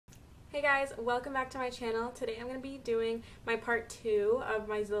Hey guys, welcome back to my channel. Today I'm going to be doing my part 2 of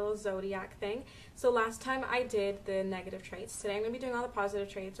my little Zodiac thing. So last time I did the negative traits. Today I'm going to be doing all the positive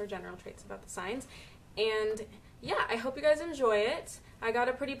traits or general traits about the signs. And yeah, I hope you guys enjoy it. I got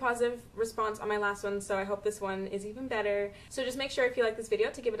a pretty positive response on my last one, so I hope this one is even better. So just make sure if you like this video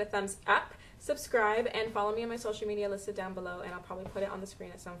to give it a thumbs up, subscribe, and follow me on my social media listed down below, and I'll probably put it on the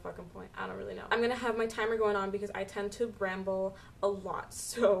screen at some fucking point. I don't really know. I'm gonna have my timer going on because I tend to ramble a lot,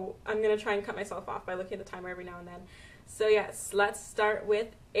 so I'm gonna try and cut myself off by looking at the timer every now and then. So yes, let's start with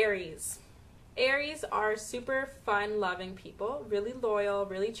Aries. Aries are super fun, loving people, really loyal,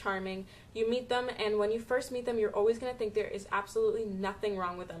 really charming. You meet them, and when you first meet them, you're always going to think there is absolutely nothing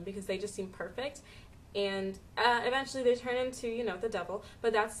wrong with them because they just seem perfect. And eventually they turn into, you know, the devil,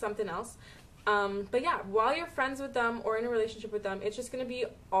 but that's something else. But yeah, while you're friends with them or in a relationship with them, it's just going to be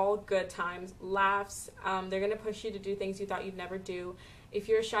all good times, laughs. They're going to push you to do things you thought you'd never do. If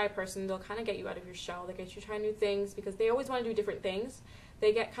you're a shy person, they'll kind of get you out of your shell. They get you to try new things because they always want to do different things.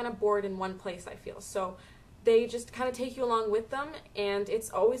 They get kind of bored in one place, I feel. So they just kind of take you along with them, and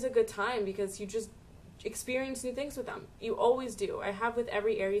it's always a good time because you just experience new things with them. You always do. I have with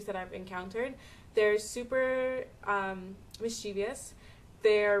every Aries that I've encountered. They're super mischievous.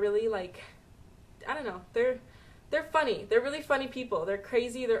 They're really like, I don't know, they're funny. They're really funny people. They're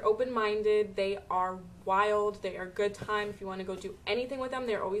crazy. They're open-minded. They are wild. They are good time. If you want to go do anything with them,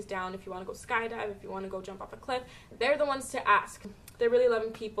 they're always down. If you want to go skydive, if you want to go jump off a cliff, they're the ones to ask. They're really loving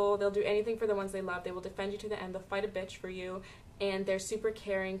people. They'll do anything for the ones they love. They will defend you to the end. They'll fight a bitch for you. And they're super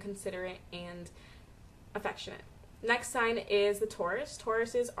caring, considerate, and affectionate. Next sign is the Taurus.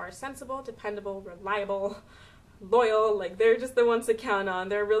 Tauruses are sensible, dependable, reliable, loyal. Like, they're just the ones to count on.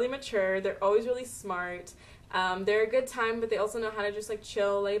 They're really mature. They're always really smart. They're a good time, but they also know how to just like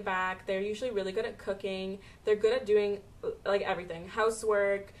chill, lay back. They're usually really good at cooking. They're good at doing like everything.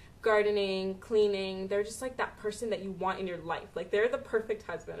 Housework, gardening, cleaning. They're just like that person that you want in your life. Like, they're the perfect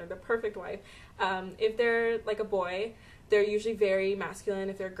husband or the perfect wife. If they're like a boy, they're usually very masculine.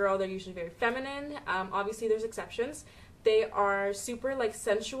 If they're a girl, they're usually very feminine. Obviously there's exceptions. They are super like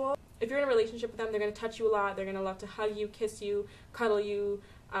sensual. If you're in a relationship with them, they're going to touch you a lot. They're going to love to hug you, kiss you, cuddle you,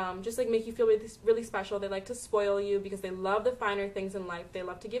 just like make you feel really, really special. They like to spoil you because they love the finer things in life. They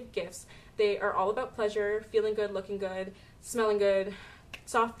love to give gifts. They are all about pleasure, feeling good, looking good, smelling good,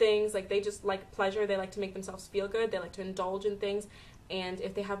 soft things. Like, they just like pleasure. They like to make themselves feel good. They like to indulge in things. And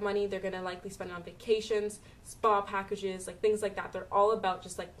if they have money, they're going to likely spend it on vacations, spa packages, like things like that. They're all about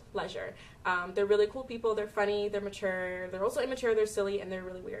just like pleasure. They're really cool people. They're funny. They're mature. They're also immature. They're silly, and they're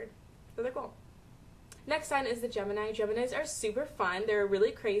really weird. So they're cool. Next sign is the Gemini. Geminis are super fun. They're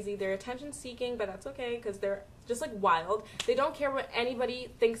really crazy. They're attention seeking, but that's okay because they're just like wild. They don't care what anybody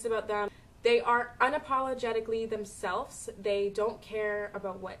thinks about them. They are unapologetically themselves. They don't care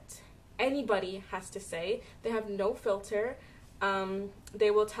about what anybody has to say. They have no filter.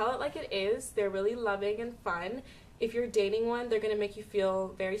 They will tell it like it is. They're really loving and fun. If you're dating one, they're going to make you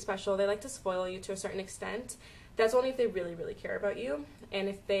feel very special. They like to spoil you to a certain extent. That's only if they really, really care about you and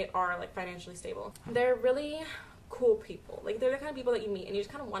if they are like financially stable. They're really cool people. Like, they're the kind of people that you meet and you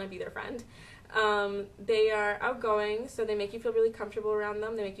just kind of want to be their friend. They are outgoing, so they make you feel really comfortable around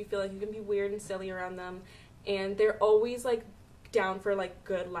them. They make you feel like you can be weird and silly around them. And they're always like down for like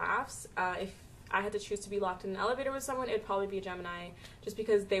good laughs. If I had to choose to be locked in an elevator with someone, it would probably be a Gemini, just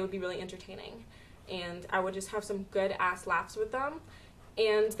because they would be really entertaining. And I would just have some good ass laughs with them.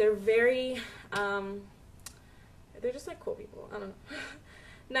 And they're very, they're just like cool people. I don't know.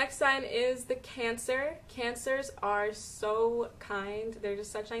 Next sign is the Cancer. Cancers are so kind. They're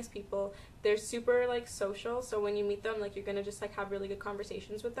just such nice people. They're super like social, so when you meet them, like, you're gonna just like have really good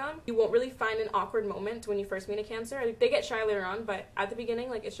conversations with them. You won't really find an awkward moment when you first meet a Cancer. Like, they get shy later on, but at the beginning,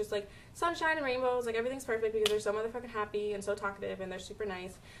 like, it's just like sunshine and rainbows. Like, everything's perfect because they're so motherfucking happy and so talkative, and they're super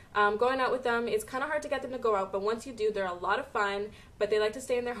nice. Going out with them, it's kind of hard to get them to go out, but once you do, they're a lot of fun. But they like to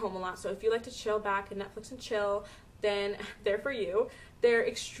stay in their home a lot. So if you like to chill back and Netflix and chill, then they're for you. They're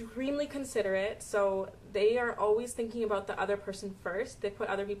extremely considerate, so they are always thinking about the other person first. They put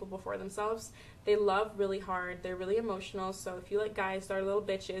other people before themselves. They love really hard. They're really emotional, so if you like guys that are little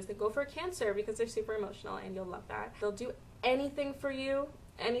bitches, then go for a Cancer because they're super emotional and you'll love that. They'll do anything for you,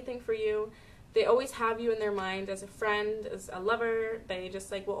 anything for you. They always have you in their mind as a friend, as a lover. They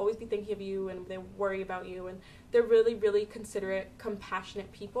just like will always be thinking of you, and they worry about you, and they're really, really considerate,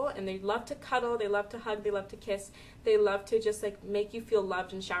 compassionate people, and they love to cuddle, they love to hug, they love to kiss, they love to just like make you feel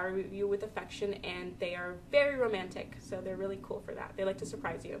loved and shower you with affection, and they are very romantic, so they're really cool for that. They like to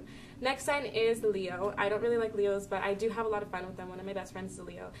surprise you. Next sign is the Leo. I don't really like Leos, but I do have a lot of fun with them. One of my best friends is a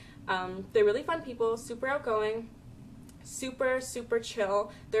Leo. They're really fun people, super outgoing. super, super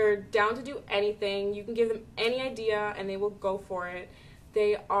chill. They're down to do anything. You can give them any idea and they will go for it.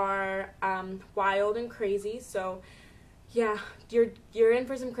 They are wild and crazy, so yeah, you're in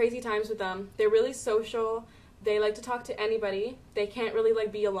for some crazy times with them. They're really social. They like to talk to anybody. They can't really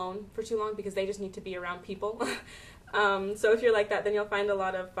like be alone for too long because they just need to be around people. So if you're like that, then you'll find a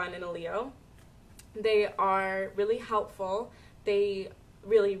lot of fun in a Leo. They are really helpful. They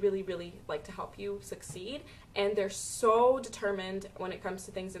really, really, really like to help you succeed, and they're so determined when it comes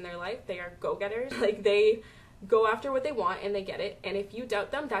to things in their life. They are go-getters. Like, they go after what they want and they get it, and if you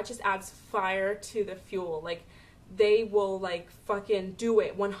doubt them, that just adds fire to the fuel. Like, they will like fucking do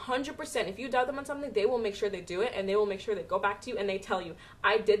it 100%. If you doubt them on something, they will make sure they do it, and they will make sure they go back to you and they tell you,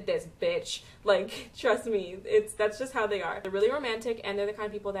 I did this, bitch. Like, trust me, that's just how they are. They're really romantic, and they're the kind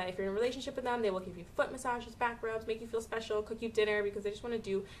of people that if you're in a relationship with them, they will give you foot massages, back rubs, make you feel special, cook you dinner, because they just want to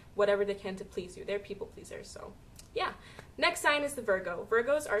do whatever they can to please you. They're people pleasers. So yeah. Next sign is the Virgo.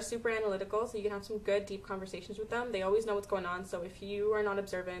 Virgos are super analytical, so you can have some good, deep conversations with them. They always know what's going on, so if you are not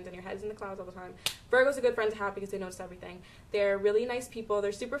observant and your head's in the clouds all the time, Virgo's a good friend to have because they notice everything. They're really nice people.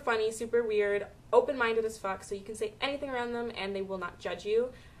 They're super funny, super weird, open-minded as fuck, so you can say anything around them and they will not judge you.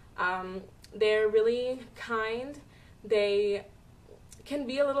 They're really kind. They can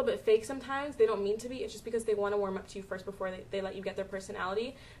be a little bit fake sometimes. They don't mean to be. It's just because they want to warm up to you first before they let you get their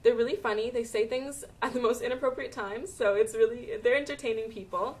personality. They're really funny. They say things at the most inappropriate times, so they're entertaining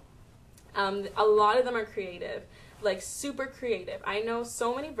people. A lot of them are creative, like super creative. I know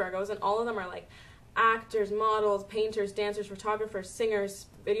so many Virgos, and all of them are like actors, models, painters, dancers, photographers, singers,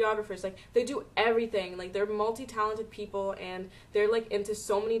 videographers. Like, they do everything. Like, they're multi-talented people, and they're like into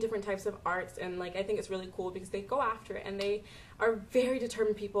so many different types of arts, and like I think it's really cool because they go after it, and they are very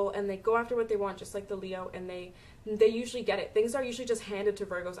determined people, and they go after what they want, just like the Leo, and they usually get it. Things are usually just handed to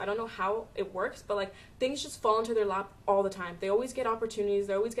Virgos. I don't know how it works, but like things just fall into their lap all the time. They always get opportunities.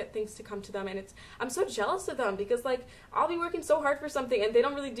 They always get things to come to them, and I'm so jealous of them because like I'll be working so hard for something and they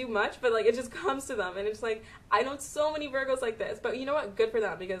don't really do much, but like it just comes to them, and it's like I know so many Virgos like this. But you know what? Good for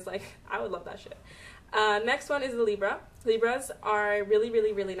them, because like I would love that shit. Next one is the Libra. Libras are really,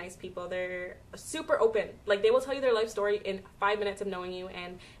 really, really nice people. They're super open. Like, they will tell you their life story in 5 minutes of knowing you,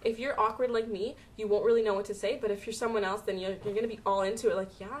 and if you're awkward like me, you won't really know what to say, but if you're someone else, then you're gonna be all into it.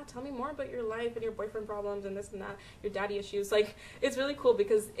 Like, yeah, tell me more about your life and your boyfriend problems and this and that, your daddy issues. Like, it's really cool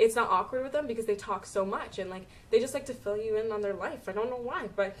because it's not awkward with them because they talk so much, and like they just like to fill you in on their life. I don't know why,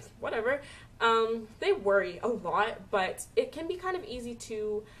 but whatever. They worry a lot, but it can be kind of easy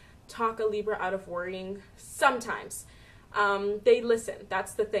to talk a Libra out of worrying sometimes. They listen.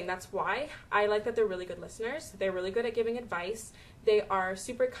 That's the thing. That's why I like that they're really good listeners. They're really good at giving advice. They are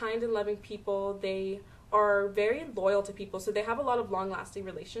super kind and loving people. They are very loyal to people, so they have a lot of long-lasting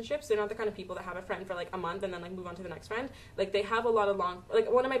relationships. They're not the kind of people that have a friend for like a month and then like move on to the next friend. Like, they have a lot of like,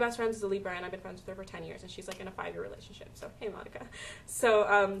 one of my best friends is a Libra, and I've been friends with her for 10 years, and she's like in a 5-year relationship. So hey, Monica.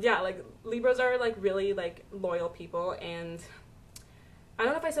 So yeah, like Libras are like really like loyal people, and I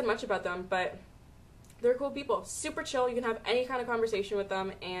don't know if I said much about them, but they're cool people. Super chill. You can have any kind of conversation with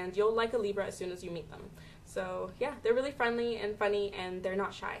them, and you'll like a Libra as soon as you meet them. So yeah, they're really friendly and funny, and they're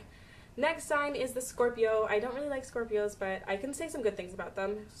not shy. Next sign is the Scorpio. I don't really like Scorpios, but I can say some good things about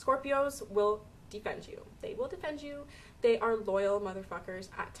them. Scorpios will defend you. They will defend you. They are loyal motherfuckers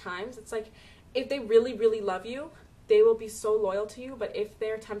at times. It's like, if they really, really love you, they will be so loyal to you, but if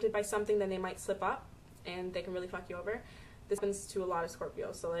they're tempted by something, then they might slip up, and they can really fuck you over. This happens to a lot of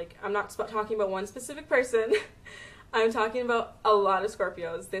Scorpios, so like, I'm not talking about one specific person. I'm talking about a lot of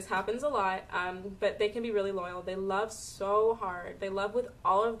Scorpios. This happens a lot, but they can be really loyal. They love so hard. They love with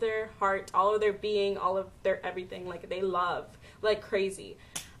all of their heart, all of their being, all of their everything. Like, they love like crazy.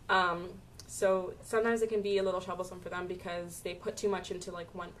 So sometimes it can be a little troublesome for them because they put too much into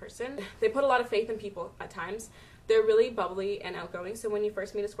like one person. They put a lot of faith in people at times. They're really bubbly and outgoing, so when you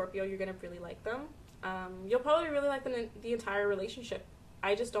first meet a Scorpio, you're gonna really like them. You'll probably really like them in the entire relationship.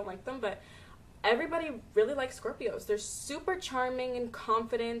 I just don't like them, but everybody really likes Scorpios. They're super charming and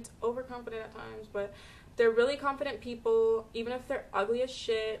confident, overconfident at times, but they're really confident people, even if they're ugly as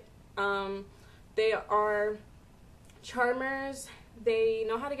shit. They are charmers. They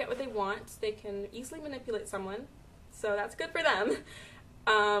know how to get what they want. They can easily manipulate someone, so that's good for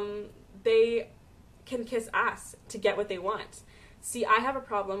them. They can kiss ass to get what they want. See, I have a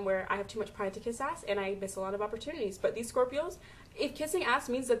problem where I have too much pride to kiss ass, and I miss a lot of opportunities. But these Scorpios, if kissing ass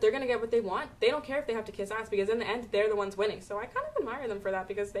means that they're going to get what they want, they don't care if they have to kiss ass, because in the end, they're the ones winning. So I kind of admire them for that,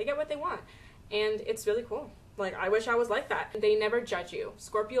 because they get what they want. And it's really cool. Like, I wish I was like that. They never judge you.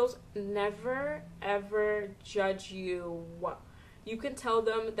 Scorpios never, ever judge you. you can tell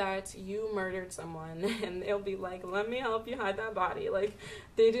them that you murdered someone and they'll be like, let me help you hide that body. Like,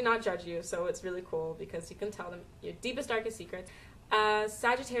 they do not judge you, so it's really cool because you can tell them your deepest, darkest secrets.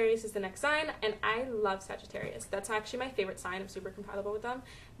 Sagittarius is the next sign, and I love Sagittarius. That's actually my favorite sign. I'm super compatible with them.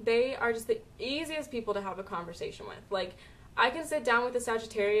 They are just the easiest people to have a conversation with. Like, I can sit down with a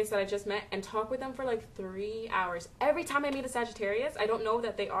Sagittarius that I just met and talk with them for like 3 hours. Every time I meet a Sagittarius, I don't know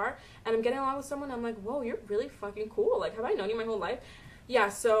that they are, and I'm getting along with someone, I'm like, whoa, you're really fucking cool. Like, have I known you my whole life? Yeah,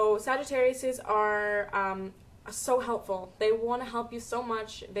 so Sagittariuses are so helpful. They want to help you so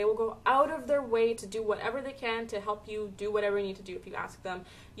much. They will go out of their way to do whatever they can to help you do whatever you need to do if you ask them.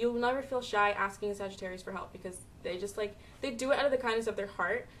 You'll never feel shy asking a Sagittarius for help because they just like, they do it out of the kindness of their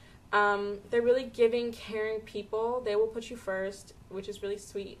heart. They're really giving, caring people. They will put you first, which is really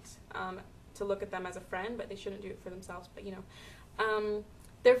sweet, to look at them as a friend, but they shouldn't do it for themselves, but you know.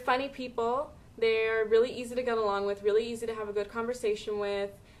 They're funny people. They're really easy to get along with, really easy to have a good conversation with.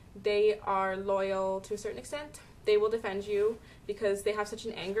 They are loyal to a certain extent. They will defend you because they have such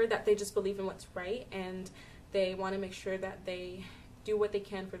an anger that they just believe in what's right, and they want to make sure that they do what they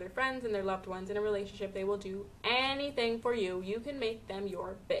can for their friends and their loved ones in a relationship. They will do anything for you. You can make them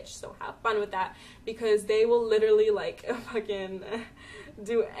your bitch, so have fun with that because they will literally like fucking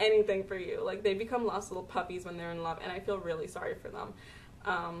do anything for you. Like, they become lost little puppies when they're in love, and I feel really sorry for them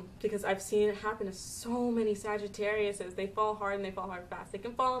because I've seen it happen to so many Sagittariuses. They fall hard and they fall hard fast. They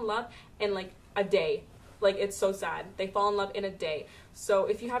can fall in love in like a day. Like, it's so sad. They fall in love in a day. So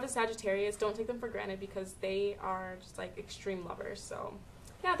if you have a Sagittarius, don't take them for granted because they are just like extreme lovers. So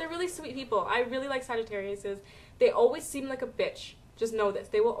yeah, they're really sweet people. I really like Sagittariuses. They always seem like a bitch. Just know this.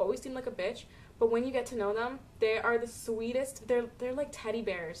 They will always seem like a bitch. But when you get to know them, they are the sweetest. They're like teddy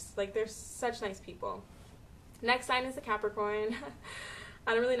bears. Like, they're such nice people. Next sign is the Capricorn.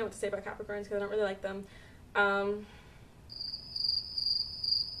 I don't really know what to say about Capricorns because I don't really like them.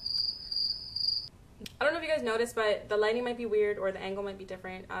 I don't know if you guys noticed, but the lighting might be weird or the angle might be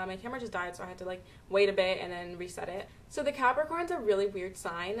different. My camera just died, so I had to like wait a bit and then reset it. So the Capricorn's a really weird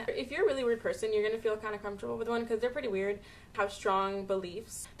sign. If you're a really weird person, you're going to feel kind of comfortable with one because they're pretty weird, have strong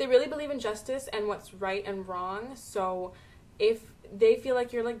beliefs. They really believe in justice and what's right and wrong. So if they feel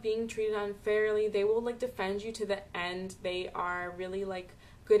like you're like being treated unfairly, they will like defend you to the end. They are really like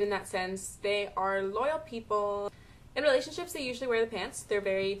good in that sense. They are loyal people. In relationships, they usually wear the pants. They're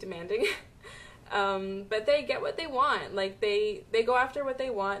very demanding. But they get what they want. Like, they go after what they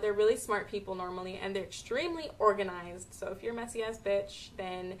want. They're really smart people normally, and they're extremely organized. So if you're a messy ass bitch,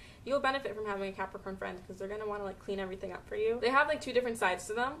 then you'll benefit from having a Capricorn friend because they're gonna want to like clean everything up for you. They have like two different sides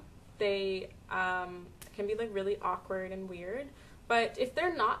to them. They can be like really awkward and weird, but if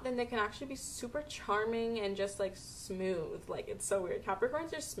they're not, then they can actually be super charming and just like smooth. Like, it's so weird.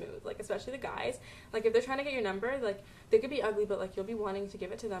 Capricorns are smooth, like especially the guys. Like, if they're trying to get your number, like they could be ugly, but like you'll be wanting to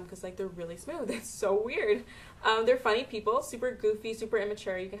give it to them because like they're really smooth. It's so weird. They're funny people, super goofy, super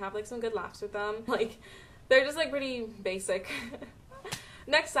immature. You can have like some good laughs with them. Like, they're just like pretty basic.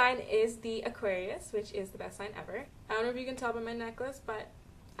 Next sign is the Aquarius, which is the best sign ever. I don't know if you can tell by my necklace, but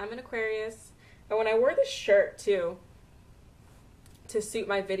I'm an Aquarius. And when I wore this shirt too to suit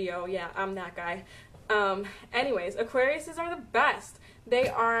my video, yeah, I'm that guy. Anyways, Aquariuses are the best. They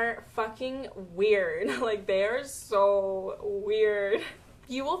are fucking weird. Like, they are so weird.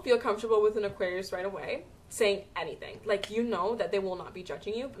 You will feel comfortable with an Aquarius right away, saying anything. Like, you know that they will not be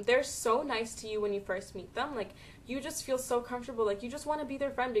judging you. They're so nice to you when you first meet them. Like, you just feel so comfortable. Like, you just want to be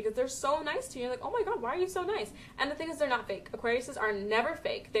their friend because they're so nice to you. You're like, oh my god, why are you so nice? And the thing is, they're not fake. Aquariuses are never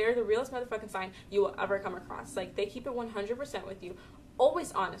fake. They're the realest motherfucking sign you will ever come across. Like, they keep it 100% with you.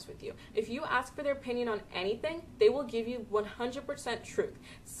 Always honest with you. If you ask for their opinion on anything, they will give you 100% truth.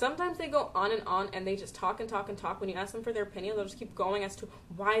 Sometimes they go on and they just talk and talk and talk. When you ask them for their opinion, they'll just keep going as to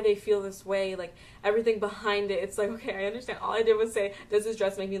why they feel this way, like everything behind it. It's like, okay, I understand. All I did was say, does this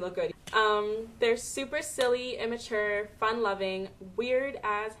dress make me look good? They're super silly, immature, fun-loving, weird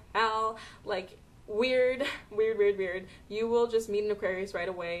as hell, like weird. You will just meet an Aquarius right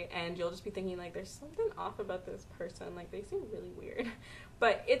away and you'll just be thinking like, there's something off about this person. Like, they seem really weird.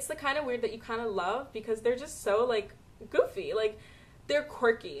 But it's the kind of weird that you kind of love because they're just so like goofy. Like, they're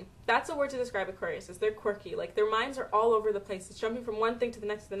quirky. That's a word to describe Aquarius, is they're quirky. Like, their minds are all over the place. It's jumping from one thing to the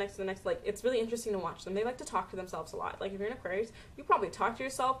next, to the next, to the next. Like, it's really interesting to watch them. They like to talk to themselves a lot. Like, if you're an Aquarius, you probably talk to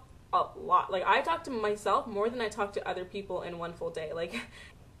yourself a lot. Like, I talk to myself more than I talk to other people in one full day. Like,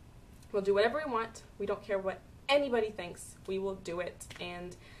 we'll do whatever we want. We don't care what anybody thinks. We will do it.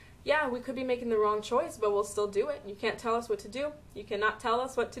 And yeah, we could be making the wrong choice, but we'll still do it. You can't tell us what to do. You cannot tell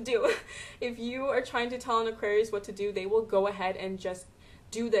us what to do. If you are trying to tell an Aquarius what to do, they will go ahead and just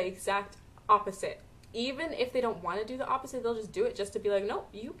do the exact opposite even if they don't want to do the opposite, they'll just do it just to be like, no,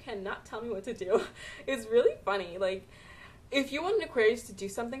 you cannot tell me what to do. It's really funny. Like, if you want an Aquarius to do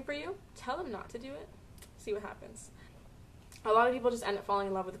something for you, tell them not to do it. See what happens. A lot of people just end up falling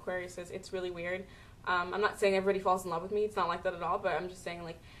in love with Aquariuses. It's really weird. I'm not saying everybody falls in love with me. It's not like that at all, but I'm just saying,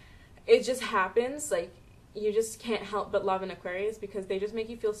 like, it just happens. Like, you just can't help but love an Aquarius because they just make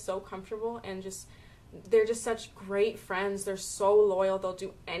you feel so comfortable, and just, they're just such great friends. They're so loyal. They'll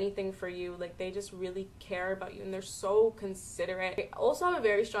do anything for you. Like, they just really care about you, and they're so considerate. They also have a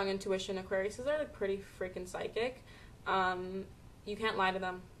very strong intuition. Aquariuses are, like, pretty freaking psychic. You can't lie to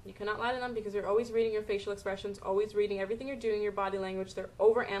them. You cannot lie to them because they're always reading your facial expressions, always reading everything you're doing, your body language. They're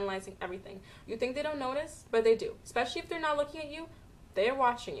over-analyzing everything. You think they don't notice, but they do. Especially if they're not looking at you, they're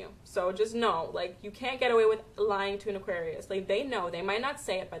watching you. So just know, like, you can't get away with lying to an Aquarius. Like, they know. They might not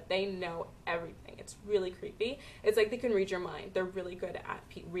say it, but they know everything. It's really creepy. It's like they can read your mind. They're really good at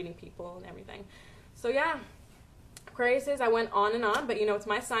reading people and everything. So yeah, Aquariuses, I went on and on, but you know, it's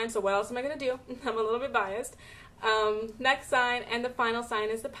my sign, so what else am I going to do? I'm a little bit biased. Next sign and the final sign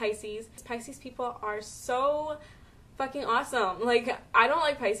is the Pisces. Pisces people are so fucking awesome. Like, I don't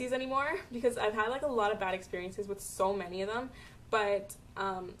like Pisces anymore because I've had, like, a lot of bad experiences with so many of them, but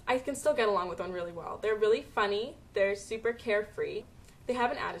I can still get along with one really well. They're really funny. They're super carefree. They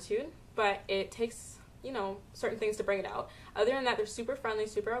have an attitude, but it takes, you know, certain things to bring it out. Other than that, they're super friendly,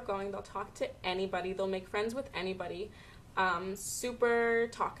 super outgoing. They'll talk to anybody. They'll make friends with anybody. Super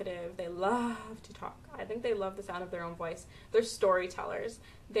talkative. They love to talk. I think they love the sound of their own voice. They're storytellers.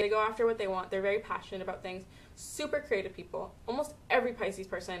 They go after what they want. They're very passionate about things. Super creative people. Almost every Pisces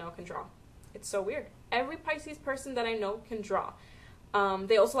person I know can draw. It's so weird. Every Pisces person that I know can draw.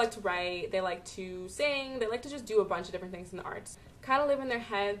 They also like to write. They like to sing. They like to just do a bunch of different things in the arts. Kind of live in their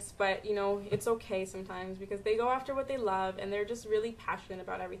heads, but, you know, it's okay sometimes because they go after what they love, and they're just really passionate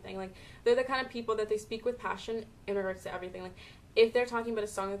about everything. Like, they're the kind of people that they speak with passion in regards to everything. Like, if they're talking about a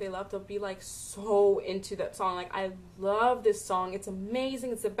song that they love, they'll be, like, so into that song. Like, I love this song. It's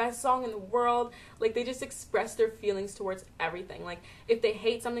amazing. It's the best song in the world. Like, they just express their feelings towards everything. Like, if they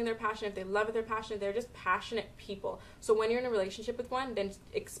hate something, they're passionate. If they love it, they're passionate. They're just passionate people. So when you're in a relationship with one, then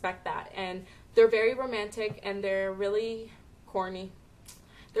expect that. And they're very romantic, and they're really corny.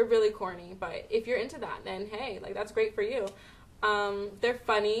 They're really corny, but if you're into that, then hey, like, that's great for you. They're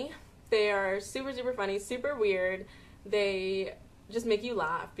funny. They are super, super funny, super weird. They just make you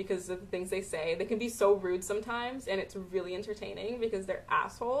laugh because of the things they say. They can be so rude sometimes, and it's really entertaining because they're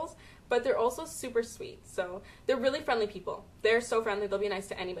assholes, but they're also super sweet. So they're really friendly people. They're so friendly. They'll be nice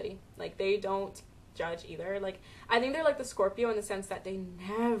to anybody. Like, they don't judge either. Like, I think they're like the Scorpio in the sense that they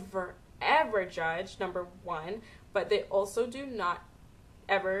never, ever judge, number one, but they also do not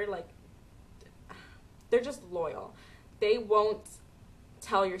ever, like, they're just loyal. They won't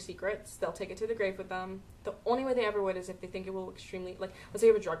tell your secrets. They'll take it to the grave with them. The only way they ever would is if they think it will extremely, like, let's say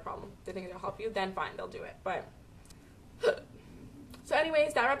you have a drug problem, they think it'll help you, then fine, they'll do it. But so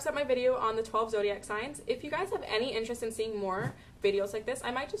anyways, that wraps up my video on the 12 zodiac signs. If you guys have any interest in seeing more videos like this,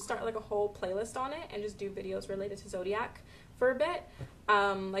 I might just start, like, a whole playlist on it and just do videos related to zodiac for a bit,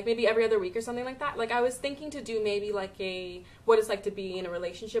 like maybe every other week or something like that. Like, I was thinking to do maybe like a what it's like to be in a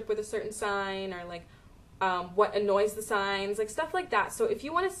relationship with a certain sign, or like what annoys the signs, like stuff like that. So if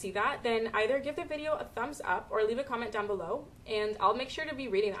you want to see that, then either give the video a thumbs up or leave a comment down below, and I'll make sure to be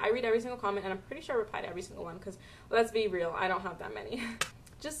reading that. I read every single comment, and I'm pretty sure I reply to every single one because, let's be real, I don't have that many.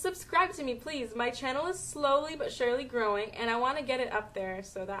 Just subscribe to me, please. My channel is slowly but surely growing, and I want to get it up there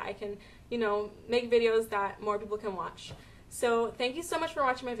so that I can, you know, make videos that more people can watch. So thank you so much for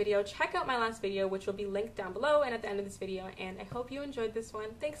watching my video. Check out my last video, which will be linked down below and at the end of this video, and I hope you enjoyed this one.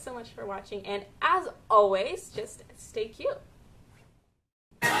 Thanks so much for watching, and as always, just stay cute.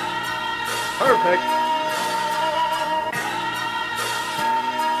 Perfect.